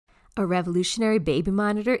a revolutionary baby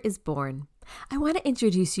monitor is born. I want to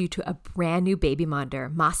introduce you to a brand new baby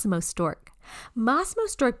monitor, Masimo Stork. Masimo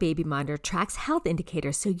Stork Baby Monitor tracks health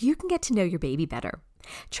indicators so you can get to know your baby better.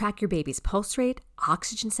 Track your baby's pulse rate,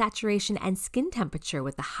 oxygen saturation, and skin temperature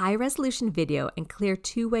with the high-resolution video and clear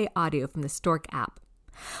two-way audio from the Stork app.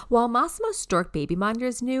 While Masimo Stork Baby Monitor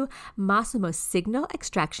is new, Masimo's signal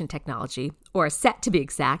extraction technology, or SET to be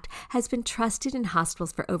exact, has been trusted in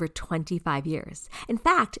hospitals for over 25 years. In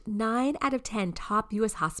fact, 9 out of 10 top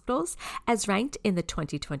U.S. hospitals, as ranked in the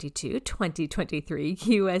 2022-2023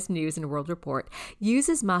 U.S. News & World Report,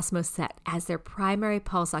 uses Masimo SET as their primary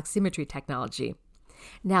pulse oximetry technology.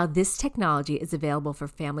 Now, this technology is available for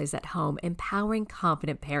families at home, empowering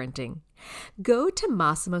confident parenting. Go to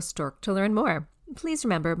Masimo Stork to learn more. Please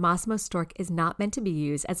remember, Masimo Stork is not meant to be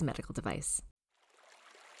used as a medical device.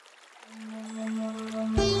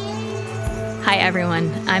 Hi,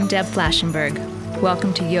 everyone. I'm Deb Flashenberg.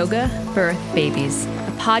 Welcome to Yoga, Birth, Babies,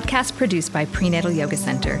 a podcast produced by Prenatal Yoga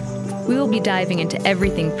Center. We will be diving into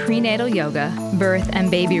everything prenatal yoga, birth,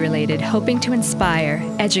 and baby related, hoping to inspire,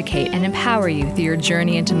 educate, and empower you through your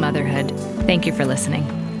journey into motherhood. Thank you for listening.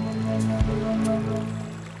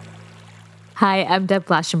 Hi, I'm Deb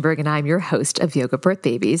Flashenberg, and I'm your host of Yoga Birth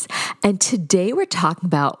Babies. And today we're talking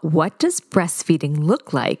about what does breastfeeding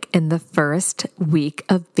look like in the first week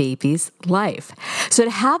of baby's life. So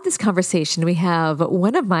to have this conversation, we have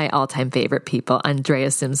one of my all-time favorite people,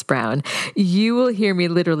 Andrea Sims Brown. You will hear me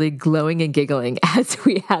literally glowing and giggling as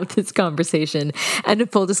we have this conversation. And in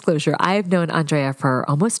full disclosure, I have known Andrea for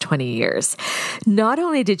almost 20 years. Not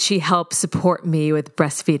only did she help support me with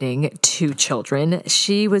breastfeeding 2 children,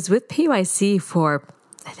 she was with PYC for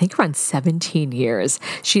I think around 17 years.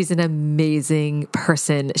 She's an amazing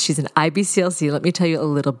person. She's an IBCLC. Let me tell you a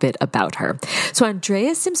little bit about her. So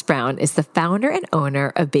Andrea Sims Brown is the founder and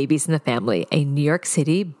owner of Babies in the Family, a New York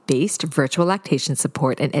City-based virtual lactation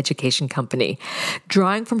support and education company.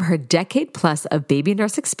 Drawing from her decade plus of baby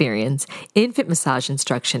nurse experience, infant massage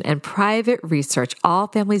instruction, and private research, all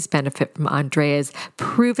families benefit from Andrea's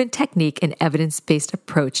proven technique and evidence-based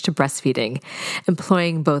approach to breastfeeding.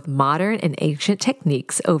 Employing both modern and ancient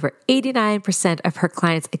techniques, over 89% of her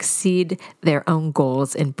clients exceed their own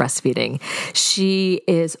goals in breastfeeding. She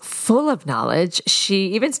is full of knowledge. She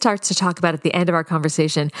even starts to talk about at the end of our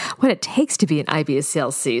conversation what it takes to be an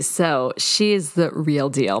IBCLC. So she is the real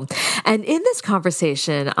deal. And in this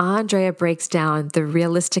conversation, Andrea breaks down the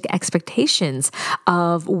realistic expectations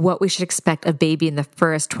of what we should expect of baby in the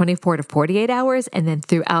first 24 to 48 hours and then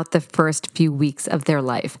throughout the first few weeks of their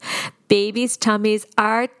life. Babies' tummies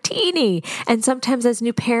are teeny. And sometimes as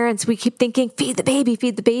new parents, we keep thinking, feed the baby,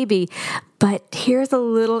 feed the baby. But here's a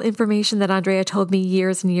little information that Andrea told me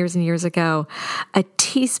years and years and years ago. A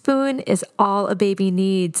teaspoon is all a baby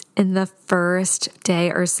needs in the first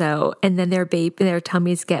day or so. And then their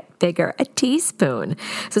tummies get bigger. A teaspoon.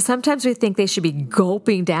 So sometimes we think they should be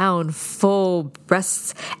gulping down full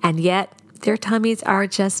breasts, and yet their tummies are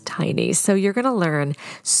just tiny. So you're going to learn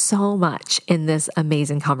so much in this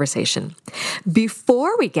amazing conversation.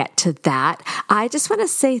 Before we get to that, I just want to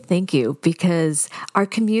say thank you because our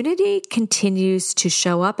community continues to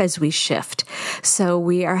show up as we shift. So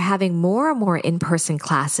we are having more and more in-person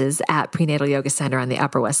classes at Prenatal Yoga Center on the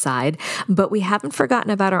Upper West Side, but we haven't forgotten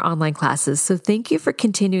about our online classes. So thank you for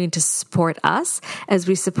continuing to support us as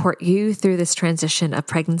we support you through this transition of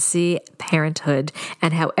pregnancy, parenthood,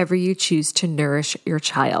 and however you choose to nourish your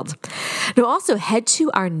child. Now also head to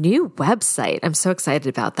our new website. I'm so excited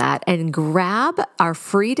about that, and grab our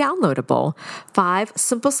free downloadable 5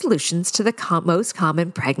 simple solutions to the most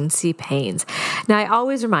common pregnancy pains. Now I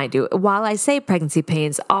always remind you, while I say pregnancy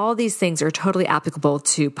pains, all these things are totally applicable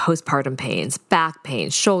to postpartum pains, back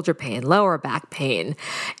pain, shoulder pain, lower back pain,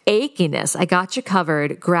 achiness. I got you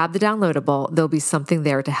covered. Grab the downloadable. There'll be something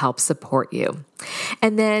there to help support you.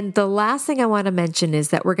 And then the last thing I want to mention is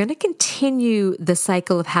that we're going to continue the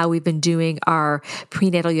cycle of how we've been doing our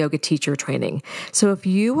prenatal yoga teacher training. So if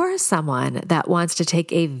you are someone that wants to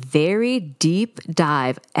take a very deep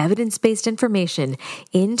dive, evidence-based information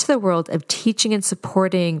into the world of teaching and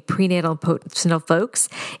supporting prenatal and postnatal folks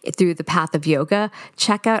through the path of yoga,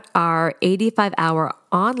 check out our 85-hour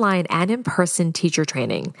online and in-person teacher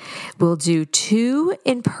training. We'll do 2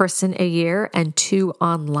 in-person a year and 2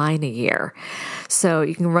 online a year. So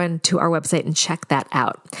you can run to our website and check that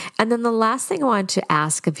out. And then the last thing I want to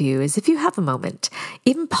ask of you is if you have a moment,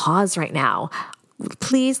 even pause right now.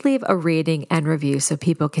 Please leave a rating and review so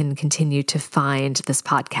people can continue to find this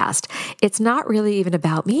podcast. It's not really even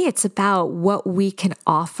about me. It's about what we can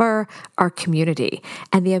offer our community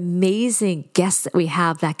and the amazing guests that we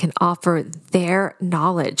have that can offer their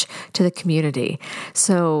knowledge to the community.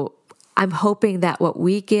 So I'm hoping that what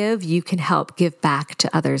we give, you can help give back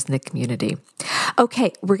to others in the community.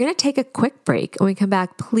 Okay, we're going to take a quick break. When we come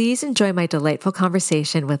back, please enjoy my delightful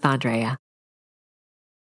conversation with Andrea.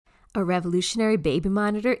 A revolutionary baby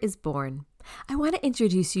monitor is born. I want to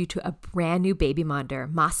introduce you to a brand new baby monitor,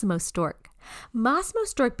 Masimo Stork. Masimo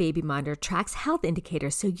Stork Baby Monitor tracks health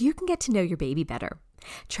indicators so you can get to know your baby better.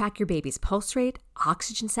 Track your baby's pulse rate,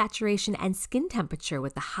 oxygen saturation, and skin temperature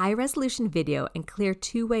with the high-resolution video and clear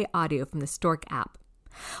two-way audio from the Stork app.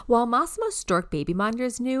 While Masimo Stork Baby Monitor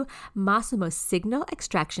is new, Masimo's signal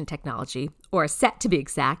extraction technology, or SET to be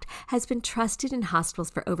exact, has been trusted in hospitals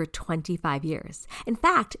for over 25 years. In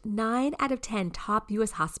fact, 9 out of 10 top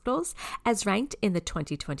U.S. hospitals, as ranked in the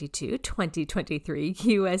 2022-2023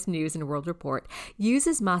 U.S. News & World Report,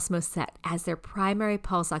 uses Masimo SET as their primary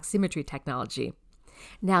pulse oximetry technology.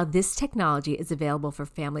 Now, this technology is available for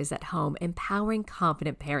families at home, empowering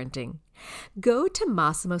confident parenting. Go to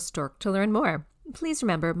Masimo Stork to learn more. Please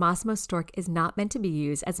remember, Masimo Stork is not meant to be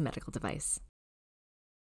used as a medical device.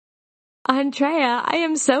 Andrea, I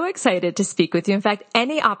am so excited to speak with you. In fact,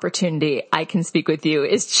 any opportunity I can speak with you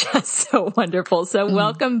is just so wonderful. So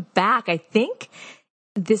welcome back. I think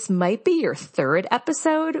this might be your 3rd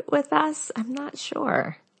episode with us. I'm not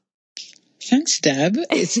sure. Thanks, Deb.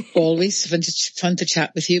 It's always fun to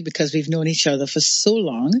chat with you because we've known each other for so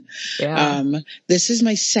long. Yeah. This is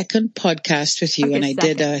my 2nd podcast with you, and I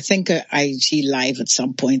did, I think, a IG Live at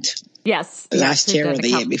some point. Yes. Last year or the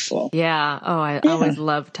year before. Yeah. Oh, I always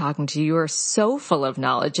love talking to you. You are so full of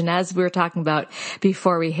knowledge. And as we were talking about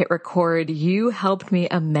before we hit record, you helped me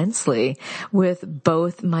immensely with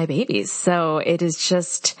both my babies. So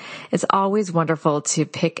it's always wonderful to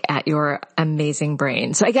pick at your amazing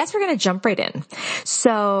brain. So I guess we're going to jump right in.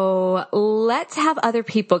 So let's have other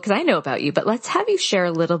people, because I know about you, but let's have you share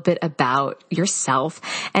a little bit about yourself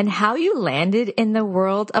and how you landed in the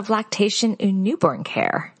world of lactation and newborn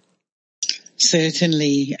care.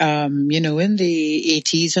 Certainly. In the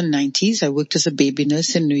 80s and 90s, I worked as a baby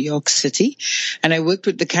nurse in New York City, and I worked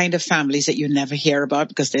with the kind of families that you never hear about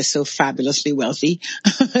because they're so fabulously wealthy.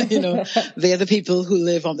 They're the people who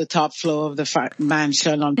live on the top floor of the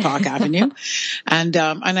mansion on Park Avenue. And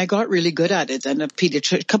I got really good at it. And a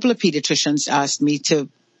couple of pediatricians asked me to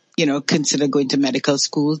consider going to medical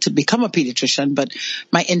school to become a pediatrician, but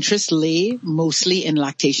my interest lay mostly in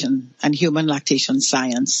lactation and human lactation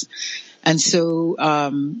science. And so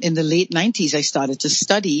in the late 90s, I started to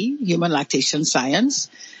study human lactation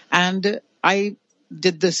science, and I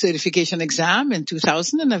did the certification exam in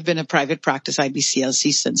 2000, and I've been a private practice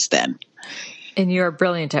IBCLC since then. And you're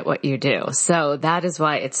brilliant at what you do. So that is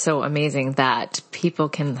why it's so amazing that people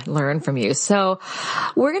can learn from you. So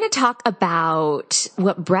we're going to talk about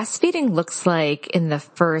what breastfeeding looks like in the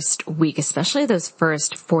first week, especially those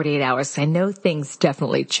first 48 hours. I know things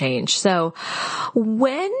definitely change. So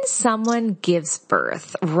when someone gives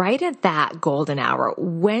birth, right at that golden hour,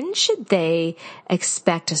 when should they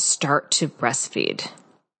expect to start to breastfeed?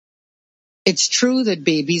 It's true that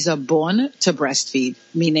babies are born to breastfeed,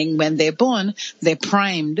 meaning when they're born, they're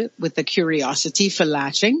primed with the curiosity for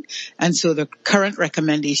latching. And so the current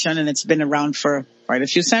recommendation, and it's been around for quite a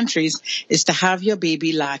few centuries, is to have your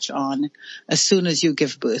baby latch on as soon as you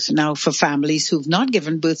give birth. Now, for families who've not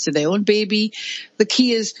given birth to their own baby, the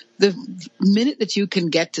key is the minute that you can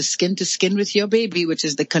get to skin with your baby, which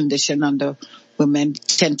is the condition under women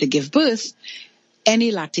tend to give birth,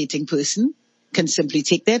 any lactating person can simply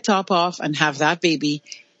take their top off and have that baby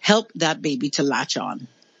help that baby to latch on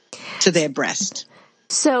to their breast.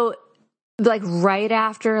 So like right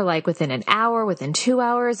after, like within an hour, within 2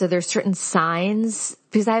 hours, are there certain signs?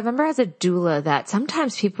 Because I remember as a doula that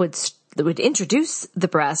sometimes people would introduce the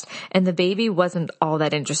breast and the baby wasn't all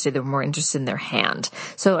that interested. They were more interested in their hand.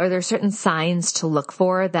 So are there certain signs to look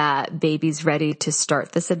for that baby's ready to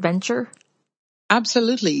start this adventure?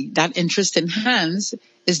 Absolutely. That interest in hands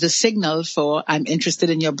is the signal for I'm interested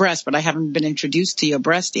in your breast, but I haven't been introduced to your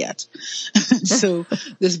breast yet. So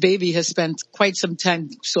this baby has spent quite some time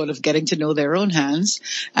sort of getting to know their own hands.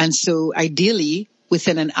 And so ideally,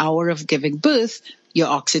 within an hour of giving birth, your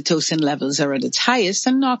oxytocin levels are at its highest,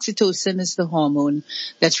 and oxytocin is the hormone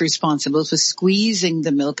that's responsible for squeezing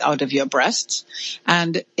the milk out of your breasts.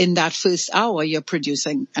 And in that first hour, you're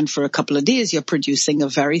producing, and for a couple of days, you're producing a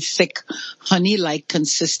very thick honey-like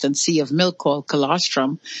consistency of milk called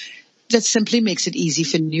colostrum that simply makes it easy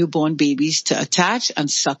for newborn babies to attach and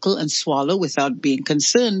suckle and swallow without being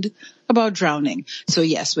concerned about drowning. So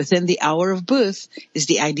yes, within the hour of birth is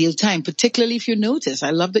the ideal time, particularly if you notice. I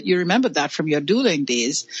love that you remember that from your dueling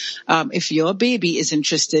days. If your baby is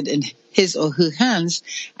interested in his or her hands,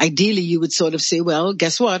 ideally you would sort of say, well,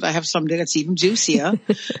 guess what? I have something that's even juicier,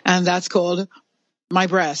 and that's called my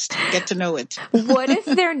breast. Get to know it. What if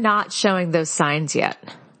they're not showing those signs yet?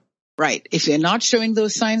 Right. If you're not showing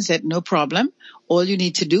those signs, then no problem. All you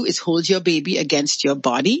need to do is hold your baby against your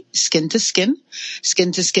body, skin to skin.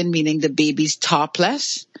 Skin to skin meaning the baby's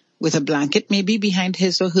topless with a blanket maybe behind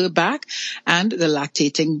his or her back, and the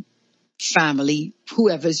lactating family,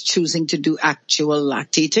 whoever's choosing to do actual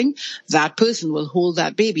lactating, that person will hold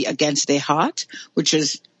that baby against their heart, which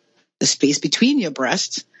is the space between your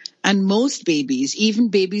breasts. And most babies, even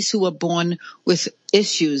babies who are born with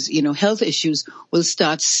issues, health issues, will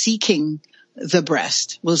start seeking the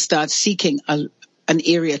breast, will start seeking an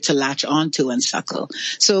area to latch onto and suckle.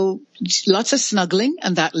 So lots of snuggling,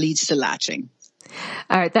 and that leads to latching.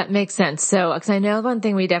 All right, that makes sense. So, because I know one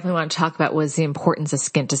thing we definitely want to talk about was the importance of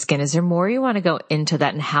skin to skin. Is there more you want to go into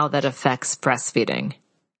that and how that affects breastfeeding?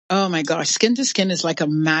 Oh my gosh, skin to skin is like a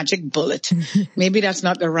magic bullet. Maybe that's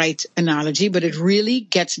not the right analogy, but it really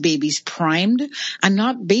gets babies primed, and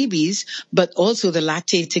not babies, but also the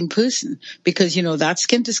lactating person, because, that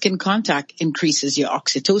skin to skin contact increases your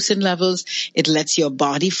oxytocin levels. It lets your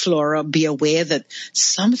body flora be aware that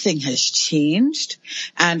something has changed.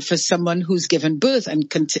 And for someone who's given birth and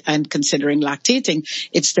considering lactating,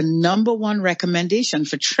 it's the number one recommendation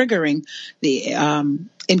for triggering the,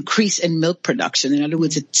 increase in milk production. In other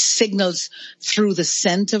words, it signals through the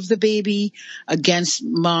scent of the baby against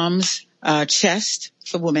mom's chest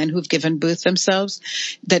for women who've given birth themselves,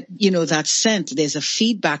 that, that scent, there's a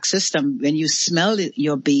feedback system. When you smell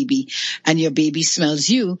your baby and your baby smells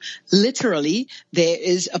you, literally there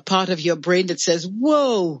is a part of your brain that says,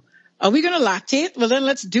 whoa, are we going to lactate? Well, then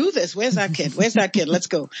let's do this. Where's that kid? Where's that kid? Let's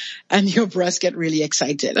go. And your breasts get really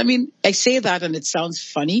excited. I mean, I say that and it sounds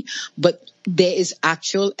funny, but there is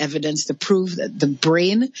actual evidence to prove that the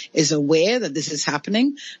brain is aware that this is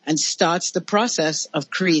happening and starts the process of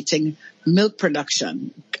creating milk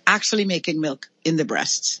production, actually making milk in the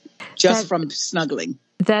breasts just from snuggling.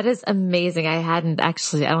 That is amazing. I don't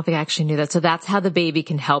think I actually knew that. So that's how the baby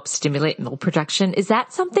can help stimulate milk production. Is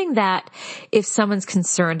that something that if someone's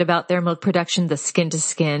concerned about their milk production, the skin to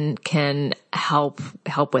skin can help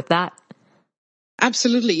with that?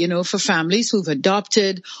 Absolutely. For families who've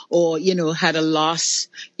adopted or, had a loss,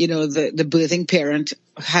 the birthing parent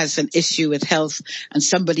has an issue with health and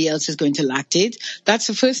somebody else is going to lactate. That's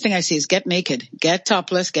the first thing I say is get naked, get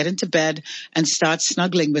topless, get into bed and start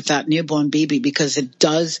snuggling with that newborn baby, because it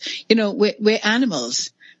does, we're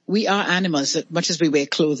animals. We are animals. As much as we wear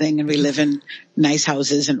clothing and we live in nice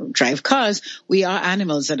houses and drive cars, we are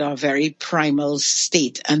animals that are very primal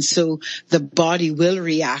state. And so the body will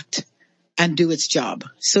react and do its job.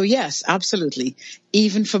 So yes, absolutely.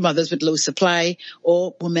 Even for mothers with low supply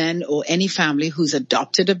or women or any family who's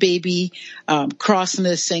adopted a baby, cross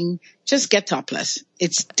nursing, just get topless.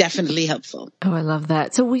 It's definitely helpful. Oh, I love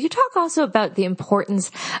that. So will you talk also about the importance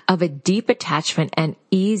of a deep attachment and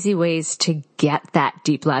easy ways to get that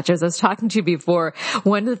deep latch? As I was talking to you before,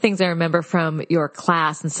 one of the things I remember from your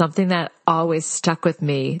class and something that always stuck with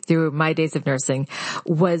me through my days of nursing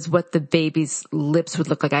was what the baby's lips would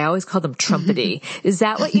look like. I always call them trumpety. Is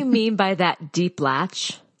that what you mean by that deep latch?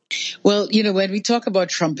 Well, when we talk about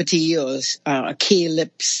trumpety or K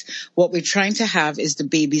lips, what we're trying to have is the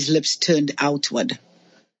baby's lips turned outward,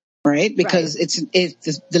 right? Because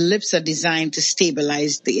the lips are designed to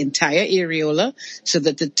stabilize the entire areola so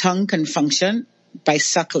that the tongue can function by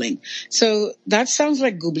suckling. So that sounds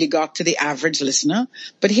like gobbledygook to the average listener,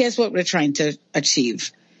 but here's what we're trying to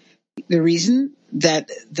achieve. The reason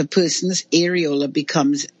that the person's areola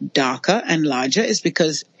becomes darker and larger is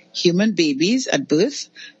because human babies at birth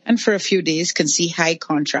and for a few days can see high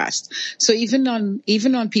contrast. So even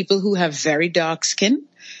on people who have very dark skin,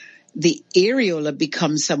 the areola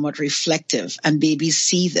becomes somewhat reflective and babies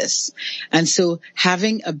see this. And so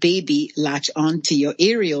having a baby latch onto your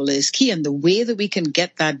areola is key. And the way that we can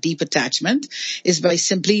get that deep attachment is by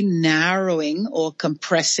simply narrowing or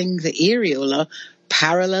compressing the areola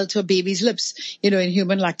parallel to a baby's lips. In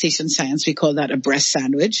human lactation science, we call that a breast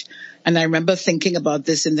sandwich. And I remember thinking about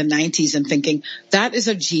this in the 90s and thinking that is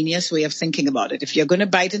a genius way of thinking about it. If you're going to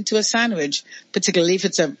bite into a sandwich, particularly if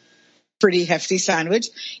it's a pretty hefty sandwich,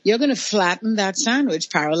 you're going to flatten that sandwich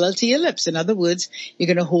parallel to your lips. In other words, you're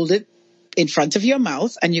going to hold it in front of your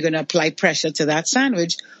mouth, and you're going to apply pressure to that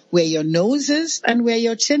sandwich where your nose is and where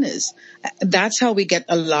your chin is. That's how we get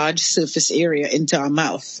a large surface area into our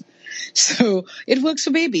mouth. So it works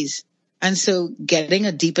for babies. And so getting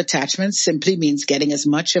a deep attachment simply means getting as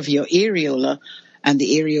much of your areola, and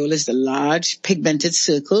the areola is the large pigmented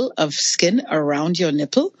circle of skin around your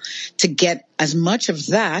nipple, to get as much of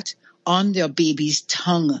that on your baby's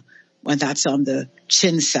tongue when that's on the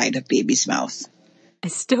chin side of baby's mouth. I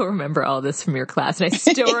still remember all this from your class. And I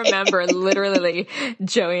still remember literally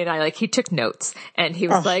Joey and I, like, he took notes and he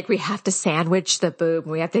was like, we have to sandwich the boob.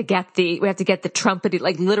 We have to get the trumpety,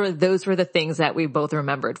 like literally those were the things that we both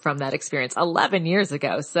remembered from that experience 11 years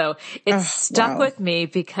ago. So it stuck with me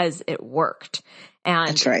because it worked. And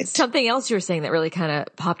that's right. Something else you were saying that really kind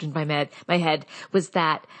of popped into my head was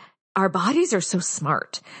that our bodies are so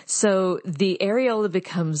smart. So the areola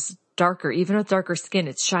becomes darker, even with darker skin,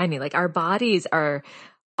 it's shiny. Like our bodies are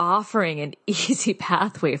offering an easy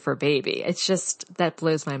pathway for baby. It's just, that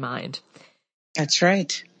blows my mind. That's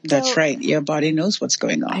right. That's right. Your body knows what's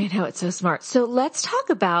going on. I know, it's so smart. So let's talk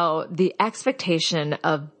about the expectation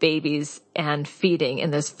of babies and feeding in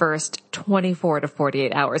those first 24 to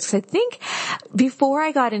 48 hours. Because I think before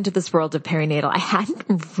I got into this world of perinatal, I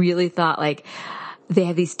hadn't really thought like, they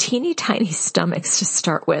have these teeny tiny stomachs to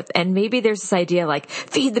start with. And maybe there's this idea like,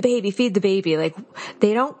 feed the baby. Like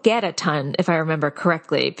they don't get a ton, if I remember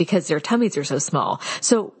correctly, because their tummies are so small.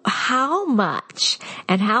 So how much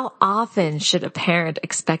and how often should a parent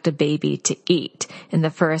expect a baby to eat in the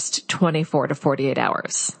first 24 to 48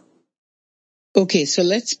 hours? Okay, so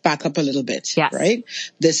let's back up a little bit, right?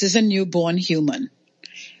 This is a newborn human.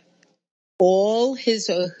 All his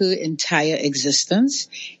or her entire existence,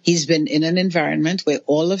 he's been in an environment where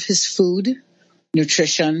all of his food,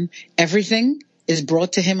 nutrition, everything is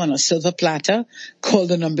brought to him on a silver platter called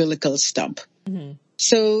an umbilical stump. Mm-hmm.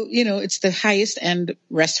 So, it's the highest end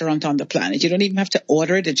restaurant on the planet. You don't even have to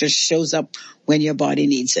order it. It just shows up when your body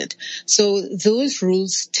needs it. So those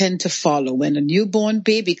rules tend to follow. When a newborn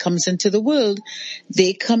baby comes into the world,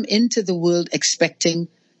 they come into the world expecting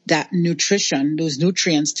that nutrition, those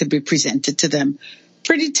nutrients to be presented to them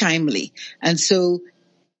pretty timely. And so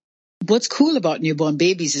what's cool about newborn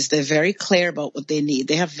babies is they're very clear about what they need.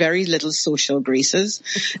 They have very little social graces.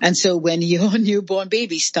 And so when your newborn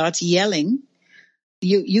baby starts yelling,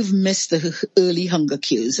 you've missed the early hunger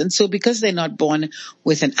cues. And so because they're not born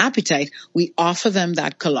with an appetite, we offer them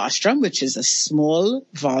that colostrum, which is a small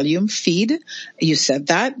volume feed. You said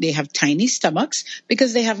that. They have tiny stomachs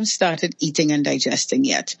because they haven't started eating and digesting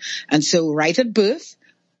yet. And so right at birth,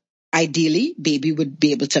 ideally, baby would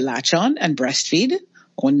be able to latch on and breastfeed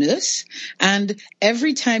or nurse. And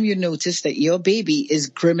every time you notice that your baby is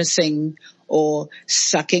grimacing or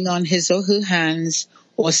sucking on his or her hands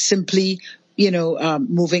or simply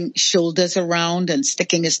moving shoulders around and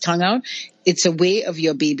sticking his tongue out, it's a way of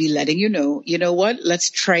your baby letting you know what,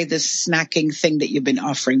 let's try this snacking thing that you've been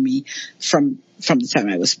offering me from the time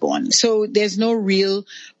I was born. So there's no real,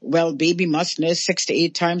 baby must nurse 6 to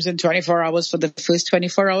 8 times in 24 hours for the first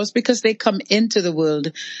 24 hours because they come into the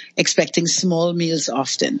world expecting small meals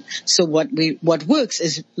often. So what works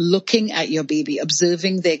is looking at your baby,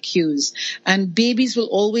 observing their cues. And babies will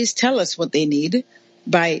always tell us what they need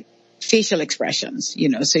by facial expressions,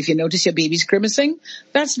 so if you notice your baby's grimacing,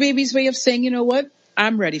 that's baby's way of saying,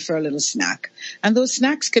 I'm ready for a little snack. And those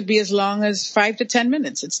snacks could be as long as 5 to 10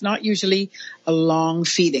 minutes. It's not usually a long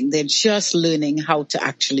feeding. They're just learning how to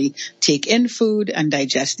actually take in food and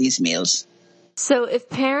digest these meals. So if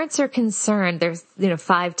parents are concerned, there's,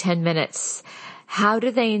 5-10 minutes, how do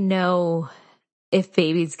they know if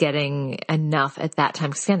baby's getting enough at that time?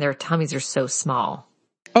 Because again, their tummies are so small.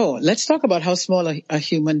 Oh, let's talk about how small a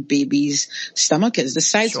human baby's stomach is. The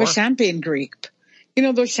size of a champagne grape.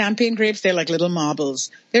 Those champagne grapes, they're like little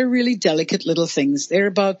marbles. They're really delicate little things.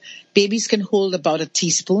 Babies can hold about a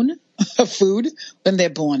teaspoon of food when they're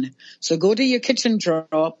born. So go to your kitchen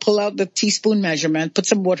drawer, pull out the teaspoon measurement, put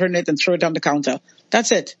some water in it and throw it on the counter.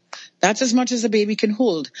 That's it. That's as much as a baby can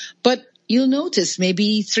hold. But you'll notice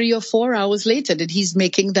maybe 3 or 4 hours later that he's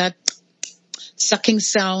making that sucking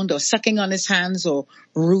sound or sucking on his hands or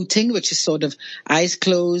rooting, which is sort of eyes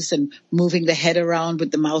closed and moving the head around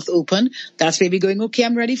with the mouth open. That's baby going, okay,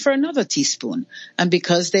 I'm ready for another teaspoon. And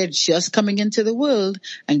because they're just coming into the world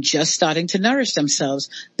and just starting to nourish themselves,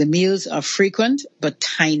 the meals are frequent but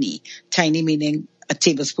tiny. Tiny meaning a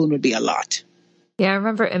tablespoon would be a lot. Yeah, I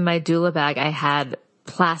remember in my doula bag I had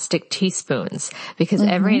plastic teaspoons because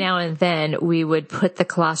every now and then we would put the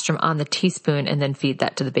colostrum on the teaspoon and then feed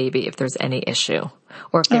that to the baby if there's any issue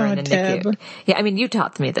or if they're in the NICU. Yeah, I mean, you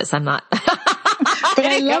taught me this. I'm not. But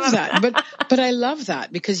I love that. But I love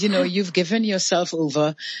that because, you've given yourself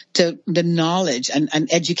over to the knowledge and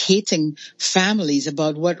educating families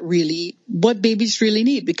about what babies really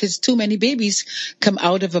need, because too many babies come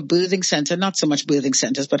out of a birthing center, not so much birthing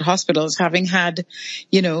centers, but hospitals, having had,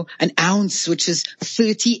 an ounce, which is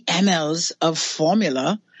 30 mLs of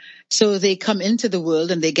formula. So they come into the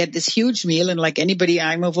world and they get this huge meal. And like anybody,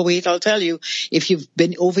 I'm overweight, I'll tell you, if you've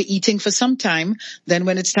been overeating for some time, then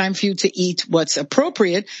when it's time for you to eat what's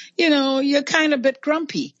appropriate, you're kind of a bit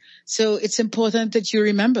grumpy. So it's important that you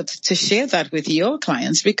remember to share that with your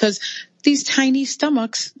clients, because these tiny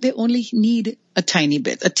stomachs, they only need a tiny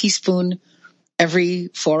bit. A teaspoon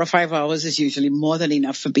every 4 or 5 hours is usually more than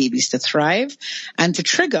enough for babies to thrive and to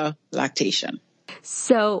trigger lactation.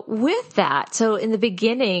 So with that, in the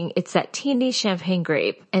beginning, it's that teeny champagne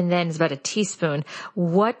grape, and then it's about a teaspoon.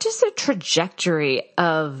 What does the trajectory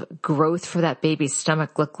of growth for that baby's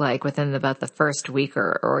stomach look like within about the first week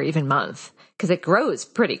or even month? Because it grows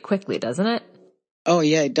pretty quickly, doesn't it? Oh,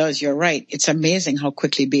 yeah, it does. You're right. It's amazing how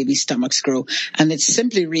quickly baby stomachs grow. And it's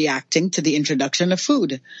simply reacting to the introduction of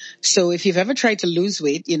food. So if you've ever tried to lose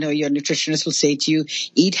weight, your nutritionist will say to you,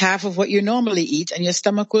 eat half of what you normally eat and your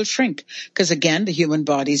stomach will shrink. Because again, the human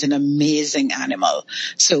body is an amazing animal.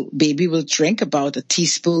 So baby will drink about a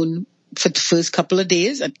teaspoon for the first couple of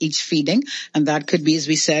days at each feeding. And that could be, as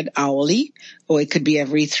we said, hourly, or it could be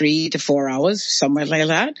every 3 to 4 hours, somewhere like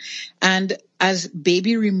that. And as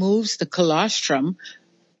baby removes the colostrum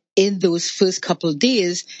in those first couple of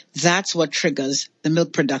days, that's what triggers the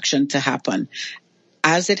milk production to happen.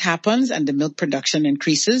 As it happens and the milk production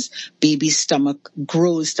increases, baby's stomach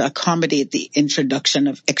grows to accommodate the introduction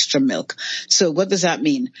of extra milk. So what does that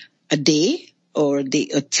mean? A day or a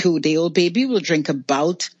 2-day-old baby will drink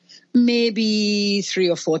about maybe 3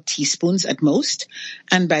 or 4 teaspoons at most.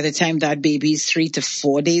 And by the time that baby is 3 to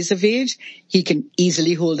 4 days of age, he can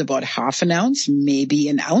easily hold about half an ounce, maybe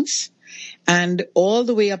an ounce. And all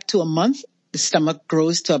the way up to a month, the stomach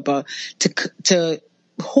grows to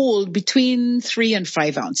hold between 3 and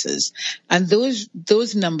 5 ounces. And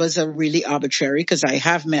those numbers are really arbitrary, because I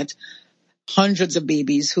have met hundreds of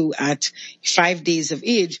babies who at 5 days of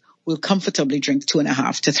age will comfortably drink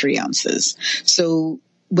 2.5 to 3 ounces. So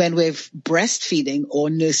when we're breastfeeding or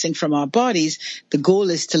nursing from our bodies, the goal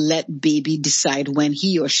is to let baby decide when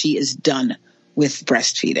he or she is done with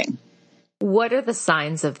breastfeeding. What are the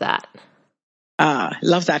signs of that?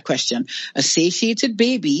 Love that question. A satiated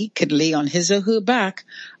baby could lay on his or her back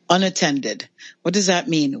unattended. What does that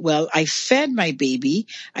mean? Well, I fed my baby.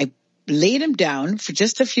 I laid him down for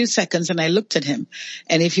just a few seconds and I looked at him.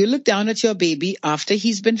 And if you look down at your baby after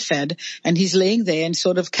he's been fed and he's laying there and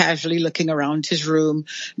sort of casually looking around his room,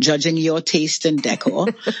 judging your taste and decor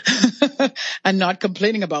and not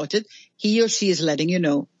complaining about it, he or she is letting you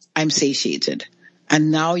know, I'm satiated. And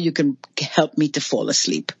now you can help me to fall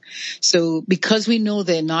asleep. So because we know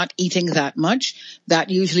they're not eating that much, that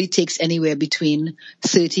usually takes anywhere between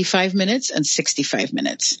 35 minutes and 65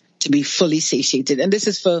 minutes to be fully satiated. And this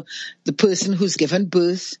is for the person who's given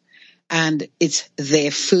birth and it's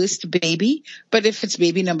their first baby. But if it's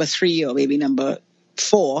baby number 3 or baby number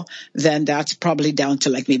 4, then that's probably down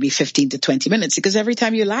to like maybe 15 to 20 minutes, because every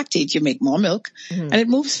time you lactate, you make more milk and it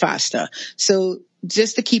moves faster. So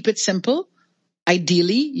just to keep it simple,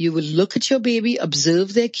 ideally, you will look at your baby,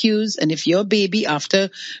 observe their cues, and if your baby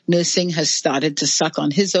after nursing has started to suck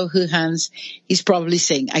on his or her hands, he's probably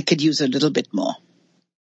saying, I could use a little bit more.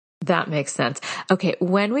 That makes sense. Okay,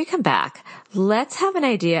 when we come back, let's have an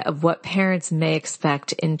idea of what parents may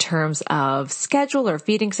expect in terms of schedule or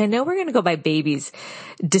feeding, because I know we're going to go by baby's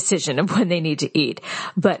decision of when they need to eat,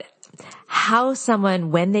 but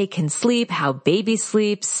when they can sleep, how baby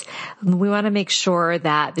sleeps. We want to make sure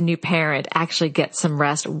that the new parent actually gets some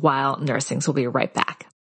rest while nursing. So we'll be right back.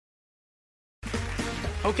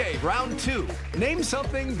 Okay, round 2. Name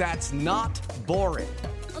something that's not boring.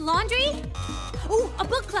 A laundry? Ooh, a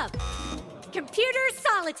book club. Computer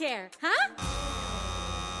solitaire, huh?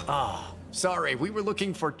 Ah, sorry, we were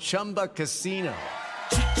looking for Chumba Casino.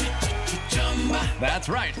 That's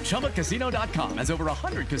right. ChumbaCasino.com has over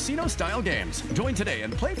 100 casino-style games. Join today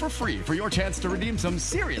and play for free for your chance to redeem some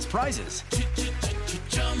serious prizes.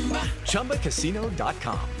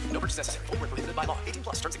 ChumbaCasino.com. No purchase necessary. Void where prohibited by law. 18+.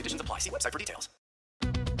 Terms and conditions apply. See website for details.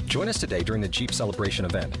 Join us today during the Jeep Celebration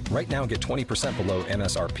event. Right now, get 20% below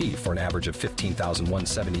MSRP for an average of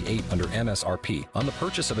 $15,178 under MSRP on the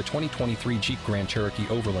purchase of a 2023 Jeep Grand Cherokee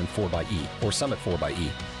Overland 4xE or Summit 4xE.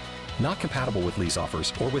 Not compatible with lease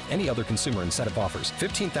offers or with any other consumer incentive offers.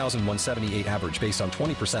 $15,178 average based on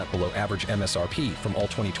 20% below average MSRP from all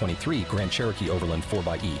 2023 Grand Cherokee Overland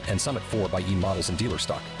 4xE and Summit 4xE models in dealer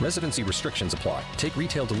stock. Residency restrictions apply. Take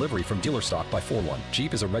retail delivery from dealer stock by 4/1.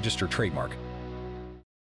 Jeep is a registered trademark.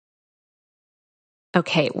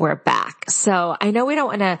 Okay, we're back. So I know we don't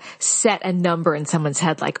want to set a number in someone's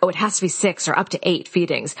head like, oh, it has to be 6 or up to 8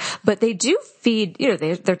 feedings, but they do feed,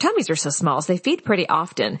 their tummies are so small, so they feed pretty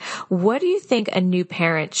often. What do you think a new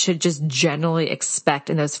parent should just generally expect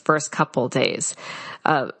in those first couple days?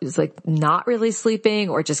 Is like not really sleeping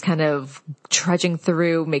or just kind of trudging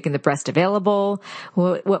through, making the breast available?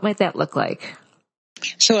 What might that look like?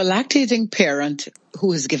 So a lactating parent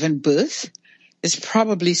who has given birth is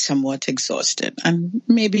probably somewhat exhausted, and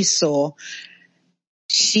maybe so.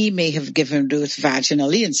 She may have given birth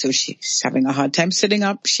vaginally, and so she's having a hard time sitting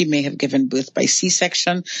up. She may have given birth by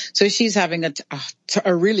C-section, so she's having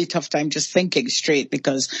a really tough time just thinking straight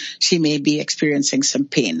because she may be experiencing some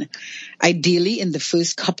pain. Ideally, in the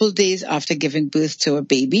first couple days after giving birth to a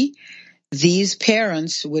baby, these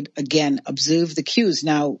parents would again observe the cues.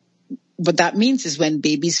 Now, what that means is when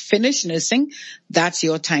babies finish nursing, that's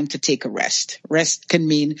your time to take a rest. Rest can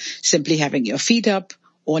mean simply having your feet up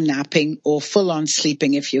or napping or full-on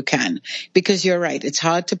sleeping if you can. Because you're right, it's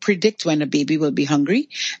hard to predict when a baby will be hungry.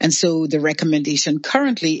 And so the recommendation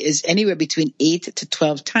currently is anywhere between 8 to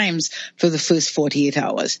 12 times for the first 48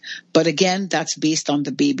 hours. But again, that's based on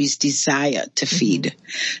the baby's desire to feed.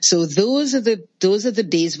 So those are the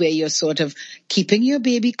days where you're sort of keeping your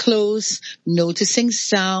baby close, noticing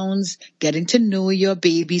sounds, getting to know your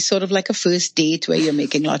baby, sort of like a first date where you're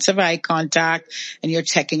making lots of eye contact and you're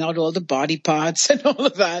checking out all the body parts and all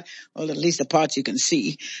of that, or at least the parts you can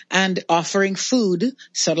see, and offering food,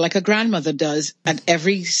 sort of like a grandmother does, at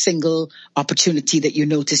every single opportunity that you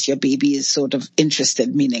notice your baby is sort of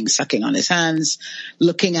interested, meaning sucking on his hands,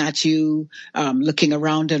 looking at you, looking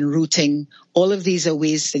around and rooting. All of these are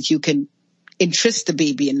ways that you can interest the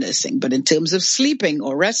baby in nursing. But in terms of sleeping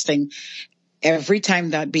or resting, every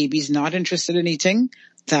time that baby's not interested in eating,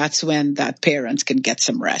 that's when that parent can get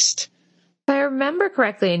some rest. If I remember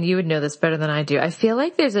correctly, and you would know this better than I do, I feel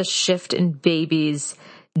like there's a shift in babies'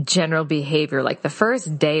 general behavior. Like the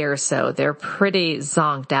first day or so, they're pretty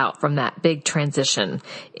zonked out from that big transition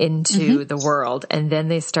into the world, and then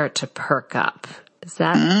they start to perk up. Is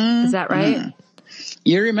that right?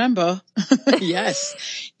 You remember. Yes.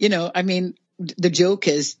 The joke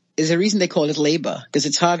is the reason they call it labor, because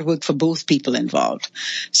it's hard work for both people involved.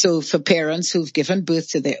 So for parents who've given birth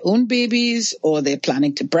to their own babies or they're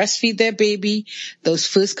planning to breastfeed their baby, those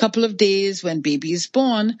first couple of days when baby is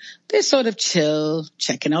born, they're sort of chill,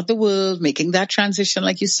 checking out the world, making that transition,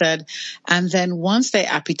 like you said. And then once their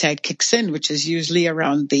appetite kicks in, which is usually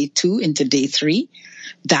around day 2 into day 3,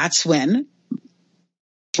 that's when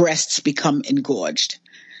breasts become engorged.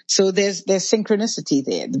 So there's synchronicity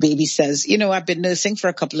there. The baby says, I've been nursing for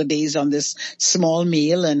a couple of days on this small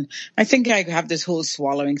meal, and I think I have this whole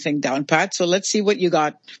swallowing thing down pat. So let's see what you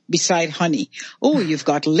got beside honey. Oh, you've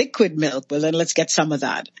got liquid milk. Well, then let's get some of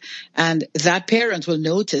that. And that parent will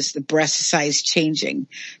notice the breast size changing,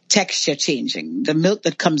 texture changing. The milk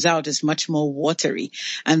that comes out is much more watery.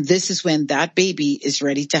 And this is when that baby is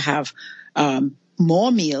ready to have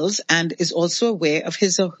more meals and is also aware of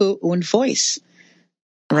his or her own voice.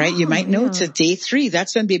 Right? You might note at day 3,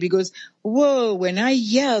 that's when baby goes, whoa, when I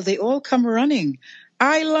yell, they all come running.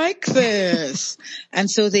 I like this. And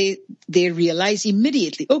so they realize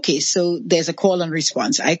immediately, okay, so there's a call and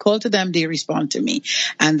response. I call to them, they respond to me.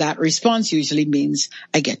 And that response usually means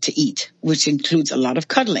I get to eat, which includes a lot of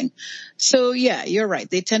cuddling. So yeah, you're right.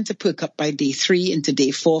 They tend to perk up by day 3 into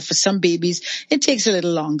day 4. For some babies, it takes a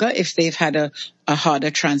little longer if they've had a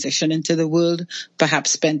harder transition into the world,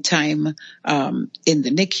 perhaps spent time in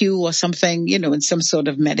the NICU or something, in some sort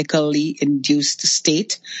of medically induced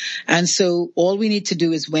state. And so all we need to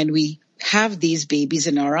do is when we have these babies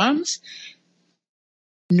in our arms,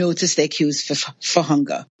 notice their cues for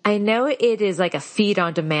hunger. I know it is like a feed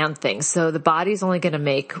on demand thing. So the body's only going to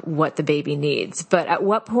make what the baby needs. But at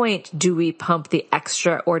what point do we pump the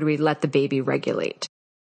extra or do we let the baby regulate?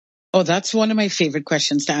 Oh, that's one of my favorite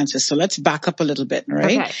questions to answer. So let's back up a little bit,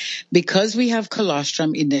 right? Okay. Because we have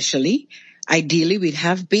colostrum initially, ideally we'd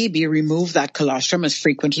have baby remove that colostrum as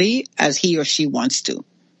frequently as he or she wants to.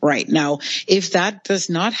 Right. Now, if that does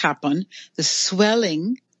not happen, the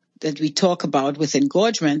swelling that we talk about with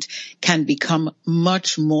engorgement can become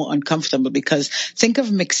much more uncomfortable, because think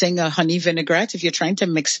of mixing a honey vinaigrette. If you're trying to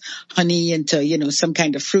mix honey into, some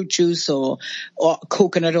kind of fruit juice or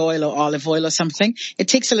coconut oil or olive oil or something, it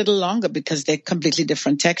takes a little longer because they're completely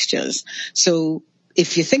different textures. So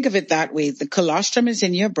if you think of it that way, the colostrum is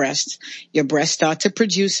in your breast start to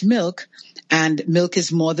produce milk, and milk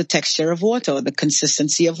is more the texture of water, or the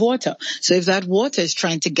consistency of water. So if that water is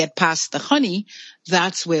trying to get past the honey,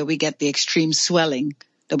 that's where we get the extreme swelling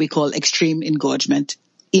that we call extreme engorgement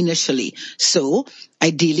initially. So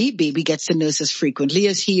ideally, baby gets the nurse as frequently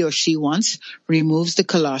as he or she wants, removes the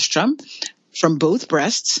colostrum from both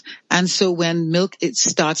breasts. And so when milk, it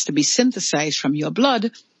starts to be synthesized from your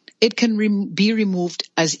blood, it can be removed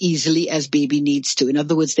as easily as baby needs to. In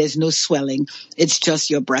other words, there's no swelling. It's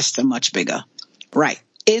just your breasts are much bigger. Right.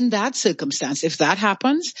 In that circumstance, if that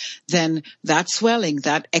happens, then that swelling,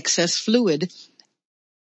 that excess fluid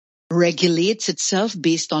regulates itself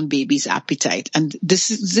based on baby's appetite. And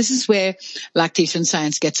this is where lactation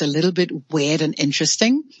science gets a little bit weird and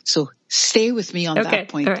interesting. So stay with me on that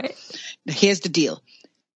point. All right. Here's the deal.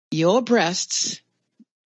 Your breasts,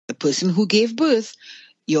 the person who gave birth,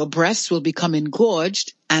 your breasts will become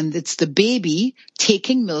engorged, and it's the baby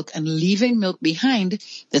taking milk and leaving milk behind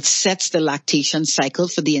that sets the lactation cycle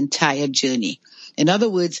for the entire journey. In other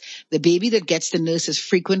words, the baby that gets the nurse as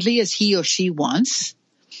frequently as he or she wants,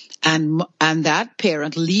 and that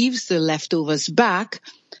parent leaves the leftovers back,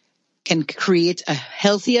 can create a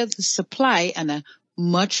healthier supply and a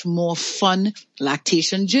much more fun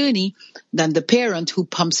lactation journey than the parent who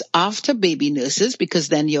pumps after baby nurses, because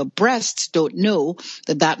then your breasts don't know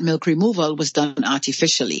that milk removal was done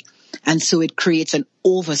artificially. And so it creates an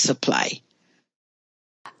oversupply.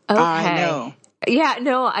 Okay. I know. Yeah,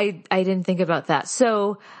 no, I didn't think about that.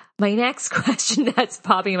 So my next question that's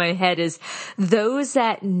popping in my head is, those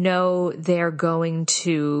that know they're going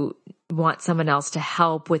to want someone else to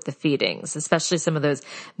help with the feedings, especially some of those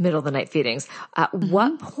middle of the night feedings, at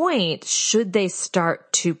what point should they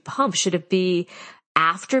start to pump? Should it be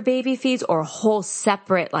after baby feeds, or a whole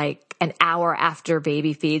separate, like an hour after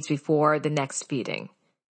baby feeds before the next feeding?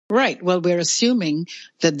 Right. Well, we're assuming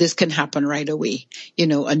that this can happen right away. You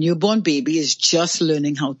know, a newborn baby is just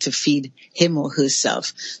learning how to feed him or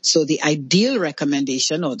herself. So the ideal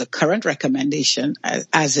recommendation, or the current recommendation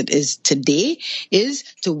as it is today, is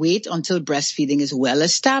to wait until breastfeeding is well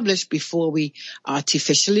established before we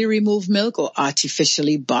artificially remove milk or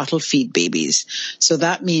artificially bottle feed babies. So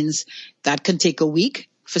that means that can take a week.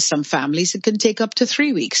 For some families, it can take up to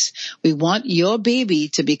 3 weeks. We want your baby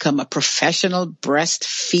to become a professional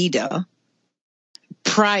breastfeeder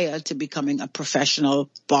prior to becoming a professional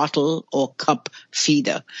bottle or cup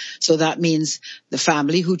feeder. So that means the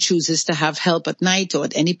family who chooses to have help at night or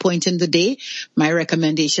at any point in the day, my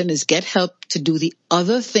recommendation is get help to do the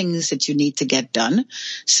other things that you need to get done,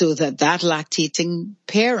 so that lactating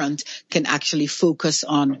parent can actually focus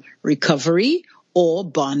on recovery or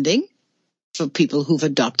bonding for people who've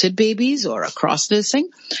adopted babies or are cross-nursing,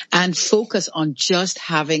 and focus on just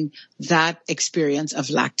having that experience of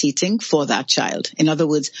lactating for that child. In other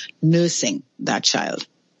words, nursing that child.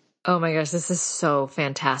 Oh my gosh, this is so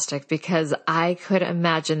fantastic, because I could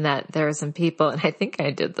imagine that there are some people, and I think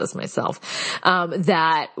I did this myself,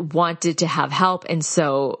 that wanted to have help, and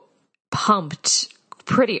so pumped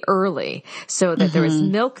pretty early so that there was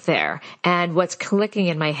milk there. And what's clicking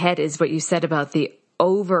in my head is what you said about the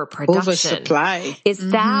oversupply. Is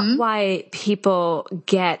that why people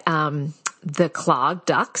get the clogged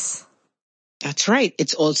ducts? That's right.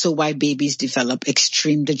 It's also why babies develop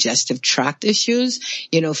extreme digestive tract issues.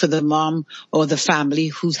 You know, for the mom or the family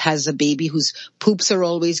who has a baby whose poops are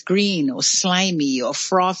always green or slimy or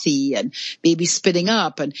frothy, and baby spitting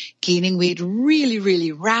up and gaining weight really,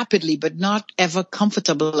 really rapidly, but not ever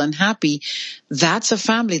comfortable and happy. That's a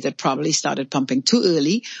family that probably started pumping too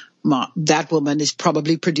early. That woman is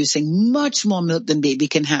probably producing much more milk than baby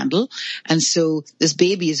can handle. And so this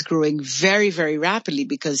baby is growing very, very rapidly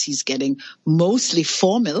because he's getting mostly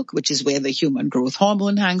formilk, which is where the human growth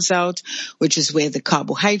hormone hangs out, which is where the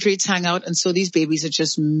carbohydrates hang out. And so these babies are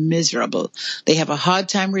just miserable. They have a hard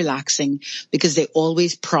time relaxing because they're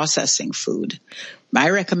always processing food. My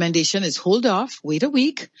recommendation is hold off, wait a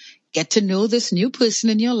week, get to know this new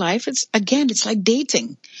person in your life. It's like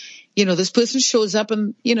dating. You know, this person shows up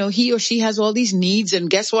and, you know, he or she has all these needs, and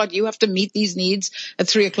guess what? You have to meet these needs at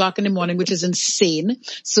 3:00 in the morning, which is insane.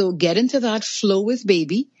 So get into that flow with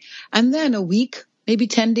baby. And then a week, maybe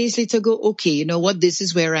 10 days later, go, okay, you know what? This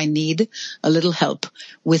is where I need a little help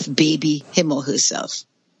with baby, him or herself.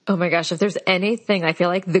 Oh my gosh, if there's anything, I feel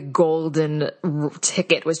like the golden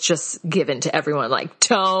ticket was just given to everyone. Like,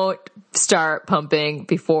 don't start pumping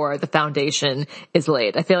before the foundation is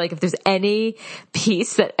laid. I feel like if there's any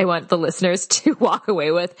piece that I want the listeners to walk away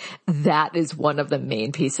with, that is one of the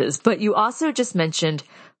main pieces. But you also just mentioned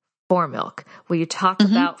foremilk. Will you talk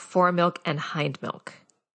about foremilk and hindmilk?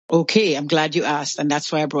 Okay, I'm glad you asked, and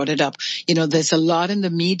that's why I brought it up. There's a lot in the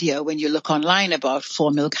media when you look online about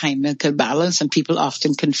foremilk, hindmilk balance, and people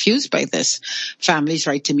often confused by this. Families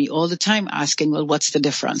write to me all the time asking, well, what's the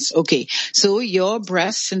difference? Okay, so your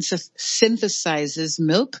breast synthesizes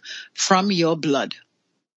milk from your blood.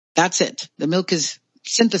 That's it. The milk is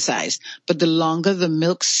synthesized, but the longer the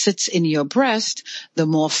milk sits in your breast, the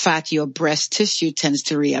more fat your breast tissue tends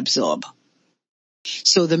to reabsorb.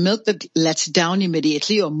 So the milk that lets down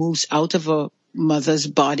immediately or moves out of a mother's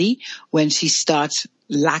body when she starts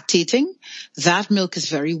lactating, that milk is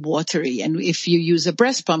very watery. And if you use a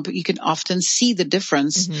breast pump, you can often see the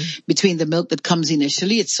difference between the milk that comes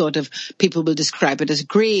initially. It's sort of, people will describe it as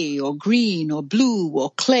gray or green or blue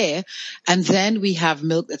or clear. And then we have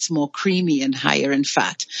milk that's more creamy and higher in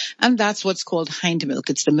fat. And that's what's called hind milk.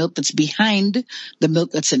 It's the milk that's behind the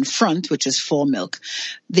milk that's in front, which is foremilk.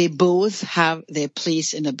 They both have their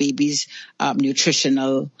place in a baby's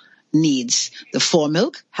nutritional needs. The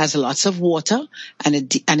foremilk has lots of water and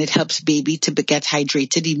it helps baby to get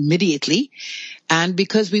hydrated immediately. And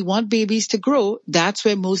because we want babies to grow, that's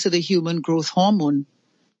where most of the human growth hormone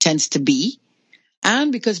tends to be.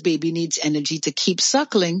 And because baby needs energy to keep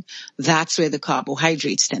suckling, that's where the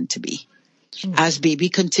carbohydrates tend to be. As baby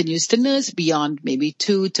continues to nurse beyond maybe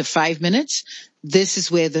 2 to 5 minutes, this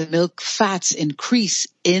is where the milk fats increase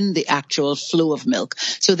in the actual flow of milk.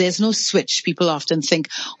 So there's no switch. People often think,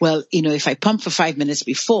 well, if I pump for 5 minutes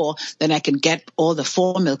before, then I can get all the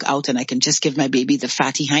foremilk out and I can just give my baby the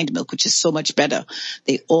fatty hind milk, which is so much better.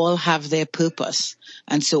 They all have their purpose.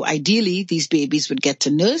 And so ideally, these babies would get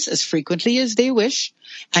to nurse as frequently as they wish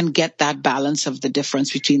and get that balance of the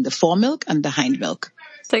difference between the foremilk and the hind milk.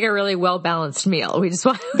 It's like a really well-balanced meal. We just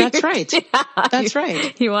want. That's right. Yeah, That's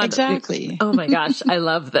right. You want exactly. Oh my gosh, I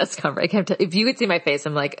love this conversation. If you could see my face,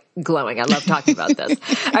 I'm like glowing. I love talking about this.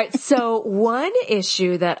 All right. So one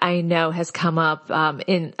issue that I know has come up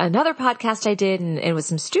in another podcast I did and with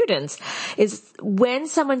some students is when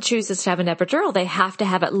someone chooses to have an epidural, they have to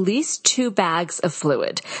have at least 2 bags of